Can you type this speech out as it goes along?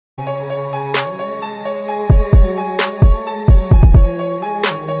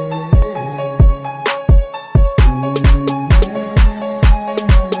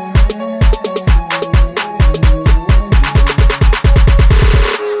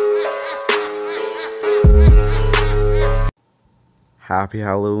Happy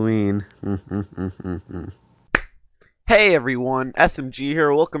Halloween. Hey everyone, SMG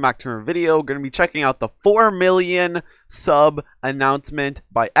here. Welcome back to our video. We're going to be checking out the 4 million sub announcement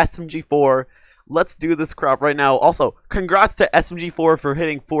by SMG4. Let's do this crap right now. Also, congrats to SMG4 for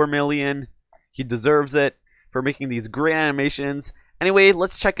hitting 4 million. He deserves it for making these great animations. Anyway,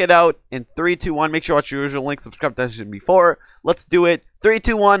 let's check it out in 3, 2, 1. Make sure you watch your usual link, subscribe to SMG4. Let's do it. 3,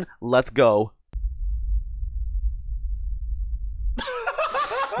 2, 1, let's go.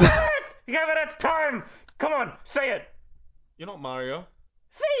 Kevin, it's time! Come on, say it! You're not Mario.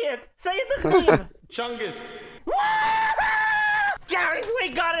 Say it! Say it to me! Chungus! Guys, we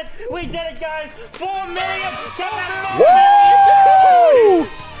got it! We did it, guys! 4 million!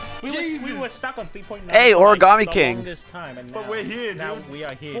 Kevin, we were stuck on 3.9. Hey, Origami King! Time, and but we're here, now dude. we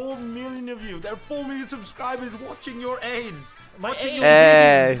are here. 4 million of you. There are 4 million subscribers watching your aids. Watching AIDS. your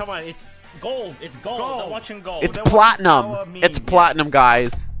Hey. Come on, it's gold. It's gold. Gold. They're watching gold. It's They're watching platinum. our memes. It's platinum,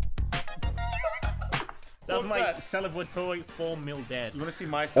 guys. That's What's my that? celebratory 4 mil dance. You want to see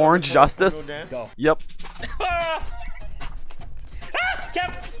my Orange celebratory Justice? photo dance? Go. Yep.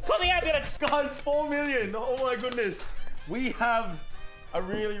 Kev, call the ambulance! Guys, 4 million. Oh my goodness. We have a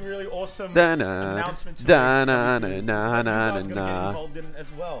really awesome Da-na, announcement today. da-na-na-na-na-na-na. You guys gotta get involved in it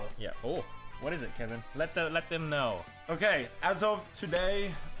as well. Yeah. Oh, what is it, Kevin? Let them know. Okay, as of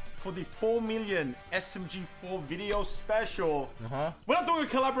today, for the 4 million SMG4 video special, we're not doing a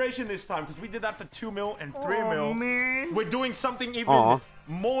collaboration this time because we did that for 2 mil and 3 mil. Man. We're doing something even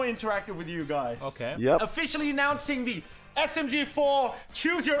more interactive with you guys. Okay. Yep. Officially announcing the SMG4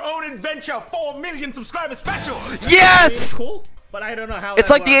 Choose Your Own Adventure 4 million subscriber special. Yes! Cool, but I don't know how. It's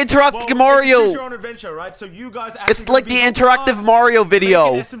that like the works. interactive Well, Mario. It's Choose Your Own Adventure, right? So you guys actually It's like the gonna be interactive us Mario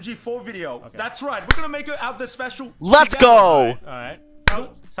video. make an SMG4 video. Okay. That's right. We're gonna make it out the special. Let's together. go. All right.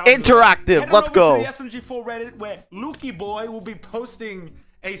 Interactive. Head Let's over go. to the SMG4 Reddit where Lukey Boy will be posting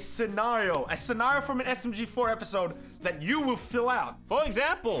a scenario from an SMG4 episode that you will fill out. For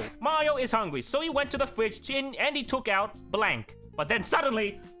example, Mario is hungry, so he went to the fridge and he took out blank. But then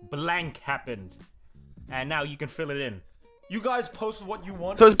suddenly, blank happened. And now you can fill it in. You guys post what you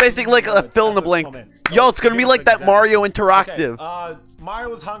want. So it's basically like a fill in the blanks. Yo, it's gonna be like that Mario interactive. Okay, Mario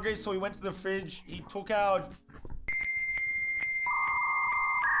was hungry, so he went to the fridge. He took out.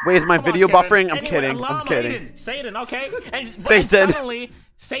 Wait, is my Come on, video Kevin. buffering? I'm Anyway, kidding. I'm Alana. kidding. Satan, okay? And Satan. suddenly,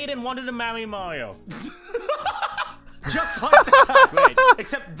 Satan wanted to marry Mario. Just like that. Right.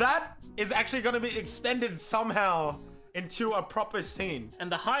 Except that is actually going to be extended somehow into a proper scene.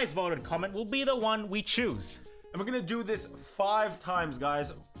 And the highest voted comment will be the one we choose. And we're going to do this 5 times,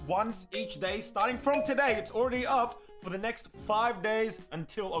 guys. Once each day, starting from today. It's already up for the next 5 days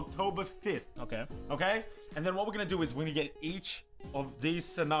until October 5th. Okay. Okay? And then what we're going to do is we're going to get each of these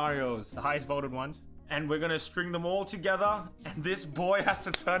scenarios. The highest voted ones. And we're going to string them all together. And this boy has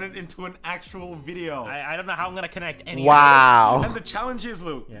to turn it into an actual video. I don't know how I'm going to connect any Wow. And the challenge is,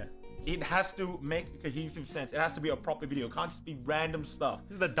 Luke. Yeah. It has to make cohesive sense. It has to be a proper video. It can't just be random stuff.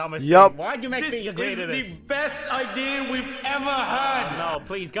 This is the dumbest Yup. thing. Why'd you make This me agree is to this? the best idea we've ever had. No,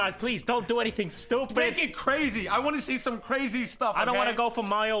 please, guys, please don't do anything stupid. Make it crazy. I want to see some crazy stuff. I don't okay? want to go from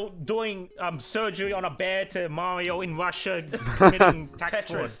Mario doing surgery on a bear to Mario in Russia committing tax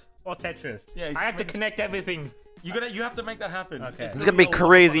fraud Tetris. or Tetris. Yeah, he's I have to committing- connect everything. You have to make that happen. Okay. It's This is gonna be a lot of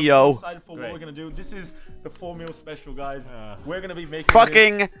crazy, fun. yo. I'm so excited for Great. what we're gonna do. This is the 4 mil special, guys. We're gonna be making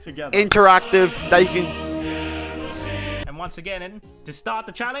Fucking this together. interactive that you can. And once again, to start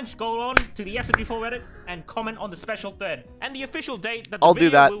the challenge, go on to the SMG4 Reddit and comment on the special thread. And the official date that the I'll do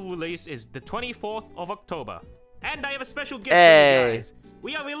video that. will release is the 24th of October. And I have a special gift Hey. for you guys.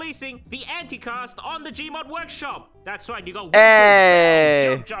 We are releasing the Anticast on the Gmod Workshop. That's right, you go.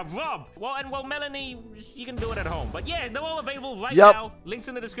 Hey. Jump, jump, Rob. Well, Melanie, you can do it at home. But yeah, they're all available right Yup. now. Links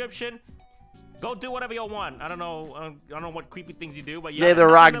in the description. Go do whatever you want. I don't know what creepy things you do, but Yeah, they're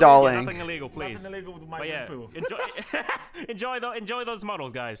nothing illegal, ragdolling. Nothing illegal, please. Nothing illegal with my But yeah, poo. enjoy those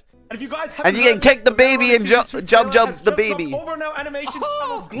models, guys. And if you guys And you can heard, kick the baby Mario and Season 2 jump trailer has the just baby. dropped over on our animation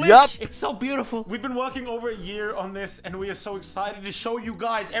channel, Glitch. Yup. It's so beautiful. We've been working over a year on this, and we are so excited to show you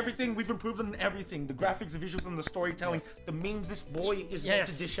guys everything. We've improved on everything. The graphics, the visuals, and the storytelling. The memes this boy is going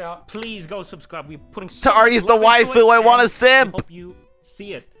to dish out. Please go subscribe. We're putting so Tari's much the love into waifu, it, I want a and simp. I hope you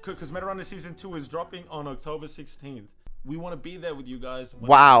see it. Because Metarunner Season 2 is dropping on October 16th. We want to be there with you guys when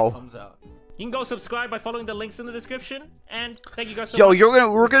Wow. it comes out. You can go subscribe by following the links in the description. And thank you guys so Yo, much.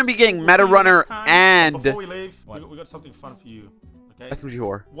 we're gonna be getting We'll see you Metarunner next time. and Before we leave, What? we got something fun for you. Okay?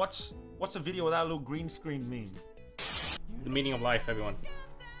 SMG4. What's a video without a little green screen mean? The meaning of life, everyone.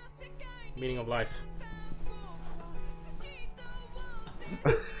 Meaning of life.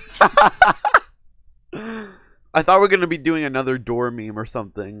 I thought we were going to be doing another door meme or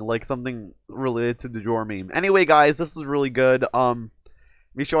something. Like something related to the door meme. Anyway, guys, this was really good.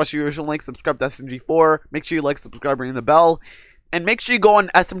 Make sure you watch your usual link, subscribe to SMG4. Make sure you like, subscribe, ring the bell. And make sure you go on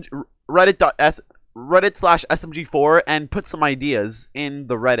Reddit/SMG4 and put some ideas in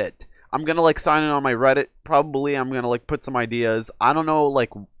the Reddit. I'm going to like sign in on my Reddit. Probably I'm going to like put some ideas. I don't know,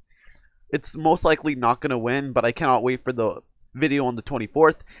 like it's most likely not going to win, but I cannot wait for the video on the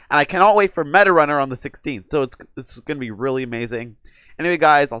 24th. And I cannot wait for Meta Runner on the 16th. So it's going to be really amazing. Anyway,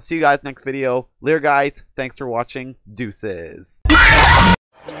 guys, I'll see you guys next video. Later, guys. Thanks for watching. Deuces.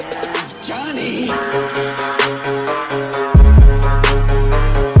 Johnny!